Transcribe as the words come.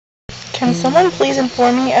Can someone please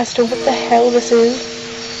inform me as to what the hell this is?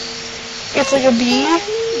 It's like a bee,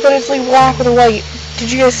 but it's like black with white.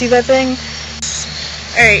 Did you guys see that thing?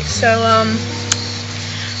 Alright, so,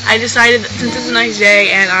 I decided that since it's a nice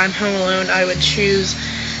day and I'm home alone, I would choose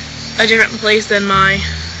a different place than my,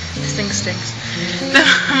 this thing stinks,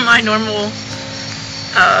 than my normal,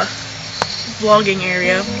 vlogging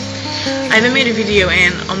area. I haven't made a video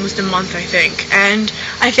in almost a month, I think, and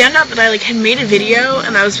I found out that I, like, had made a video,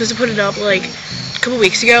 and I was supposed to put it up, like, a couple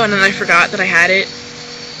weeks ago, and then I forgot that I had it.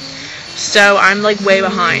 So, I'm, like, way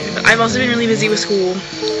behind. But I've also been really busy with school.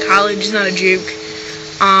 College is not a joke.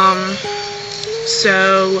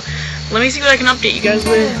 So, let me see what I can update you guys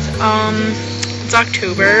with. It's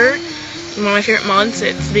October. It's one of my favorite months.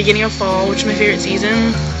 It's the beginning of fall, which is my favorite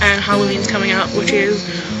season, and Halloween's coming up, which is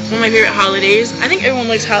one of my favorite holidays. I think everyone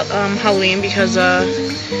likes Halloween because, I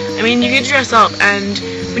mean, you could dress up, and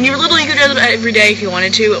when you were little, you could dress up every day if you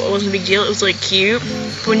wanted to. It wasn't a big deal. It was, like, cute.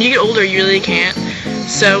 But when you get older, you really can't.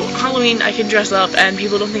 So, Halloween, I could dress up, and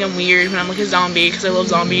people don't think I'm weird when I'm, like, a zombie, because I love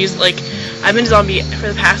zombies. Like, I've been a zombie for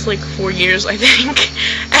the past, like, 4 years, I think.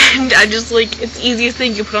 And I just, like, it's the easiest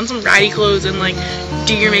thing. You put on some ratty clothes and, like,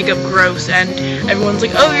 do your makeup gross, and everyone's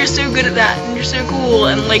like, oh, you're so good at that, and you're so cool,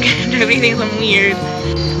 and, like, nobody thinks I'm weird.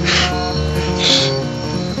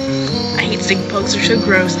 I hate stink bugs, they're so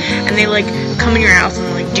gross, and they, like, come in your house and,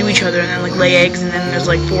 like, do each other, and then, like, lay eggs, and then there's,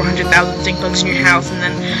 like, 400,000 stink bugs in your house, and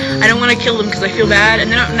then I don't want to kill them because I feel bad,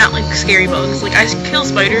 and they're not, like, scary bugs. Like, I kill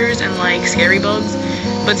spiders and, like, scary bugs,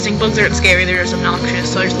 but stink bugs aren't scary, they're just obnoxious,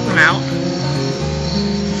 so I just let them out.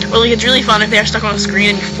 Or, like, it's really fun if they're stuck on a screen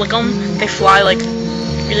and you flick them, they fly, like,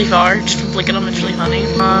 really far, just from flicking them. It's really funny.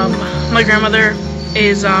 My grandmother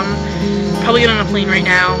is, probably getting on a plane right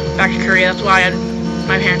now, back to Korea. That's why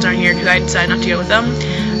my parents aren't here, because I decided not to go with them.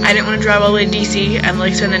 I didn't want to drive all the way to DC and,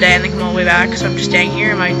 like, spend the day and then come all the way back, so I'm just staying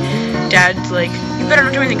here. My dad's like, you better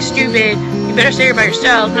not do anything stupid, you better stay here by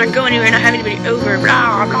yourself, not go anywhere, not have anybody over,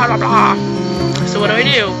 blah, blah, blah, blah. So what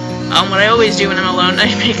do? What I always do when I'm alone, I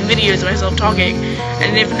make videos of myself talking,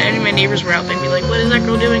 and if any of my neighbors were out, they'd be like, what is that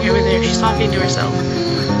girl doing over there? She's talking to herself.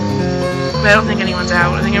 But I don't think anyone's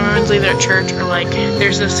out. I think everyone's either at church or, like,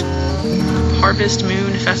 there's this Harvest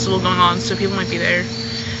Moon festival going on, so people might be there.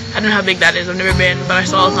 I don't know how big that is, I've never been, but I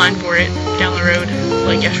saw a sign for it down the road,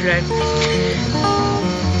 like, yesterday.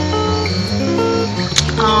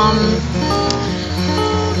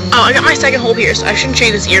 Oh, I got my second hole pierced. I shouldn't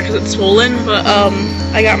shave this ear because it's swollen, but,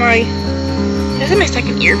 I got my, is it my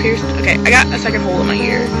second ear pierced? Okay, I got a second hole in my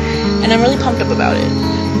ear, and I'm really pumped up about it.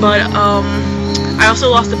 But, I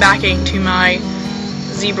also lost the backing to my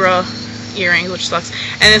zebra earrings, which sucks.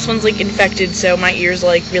 And this one's, like, infected, so my ear's,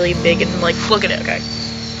 like, really big and, like, look at it, okay.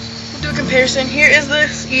 We'll do a comparison. Here is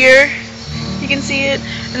this ear. You can see it.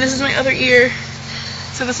 And this is my other ear.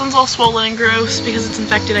 So this one's all swollen and gross because it's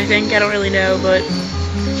infected, I think. I don't really know, but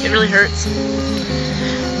it really hurts.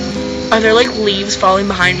 Are there, like, leaves falling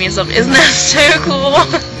behind me and stuff? Isn't that so cool?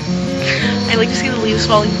 I like to see the leaves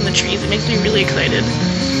falling from the trees. It makes me really excited.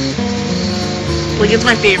 Like, it's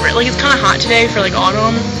my favorite. Like, it's kind of hot today for, like,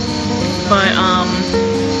 autumn. But,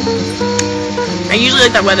 I usually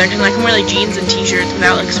like that weather because I can wear, like, jeans and t-shirts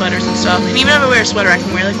without, like, sweaters and stuff. And even if I wear a sweater, I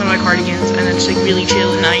can wear, like, one of my cardigans, and it's, like, really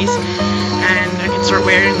chill and nice. And I can start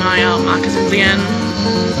wearing my, moccasins again.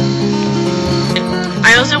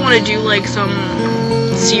 I also want to do, like, some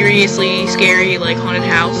seriously scary, like, haunted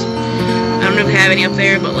house. I don't know if they have any up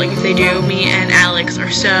there, but, like, if they do, me and Alex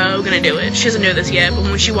are so gonna do it. She doesn't know this yet, but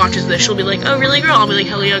when she watches this, she'll be like, oh, really, girl? I'll be like,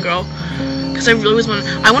 hell yeah, girl. Because I really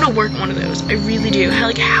I want to work one of those. I really do.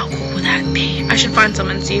 Like, how cool would that be? I should find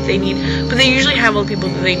someone and see if they need, but they usually have all the people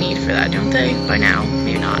that they need for that, don't they? By now.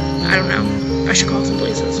 Maybe not. I don't know. I should call some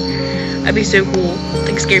places. That'd be so cool.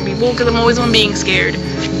 Like, scare people, because I'm always one being scared.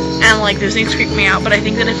 And, like, those things creep me out, but I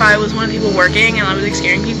think that if I was one of the people working and I was, like,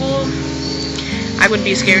 scaring people, I wouldn't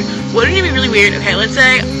be scared. Wouldn't it be really weird? Okay, let's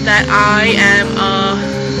say that I am a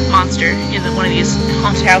monster in one of these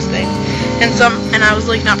haunted house things, and I was,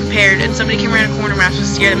 like, not prepared, and somebody came around a corner and I was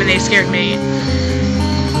supposed to scare them, and they scared me.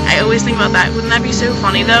 I always think about that. Wouldn't that be so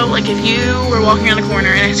funny, though? Like, if you were walking around a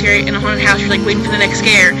corner in a haunted house, you're, like, waiting for the next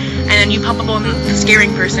scare, and then you pop up on the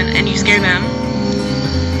scaring person, and you scare them.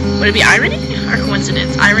 Would it be irony or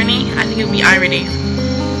coincidence? Irony? I think it would be irony.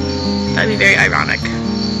 That would be very ironic.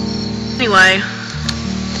 Anyway,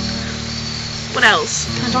 what else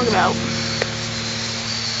can I talk about?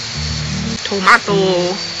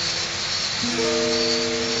 Tomato.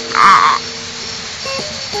 Ah.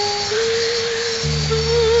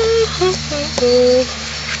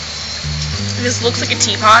 This looks like a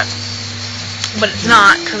teapot, but it's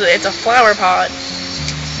not because it's a flower pot.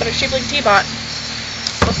 But it's shaped like a teapot.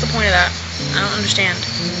 What's the point of that? I don't understand.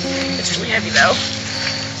 It's really heavy though.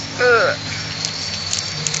 Ugh.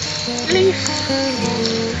 Leaf.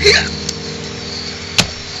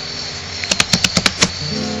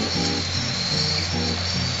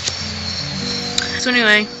 So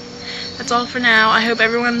anyway, that's all for now. I hope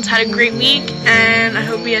everyone's had a great week, and I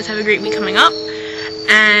hope you guys have a great week coming up.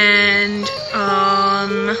 And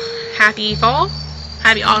happy fall,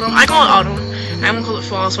 happy autumn. I call it autumn. I won't call it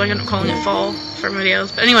fall, so I end up calling it fall for everybody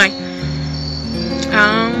else. But anyway,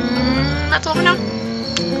 that's all for now.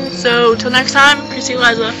 So till next time, Chrissy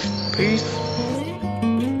Eliza. Peace.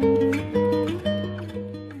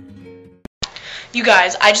 You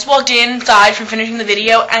guys, I just walked inside from finishing the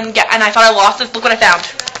video and I thought I lost it. Look what I found.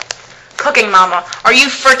 Cooking Mama. Are you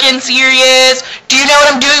freaking serious? Do you know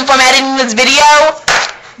what I'm doing if I'm editing this video?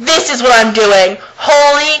 This is what I'm doing.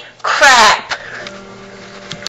 Holy crap.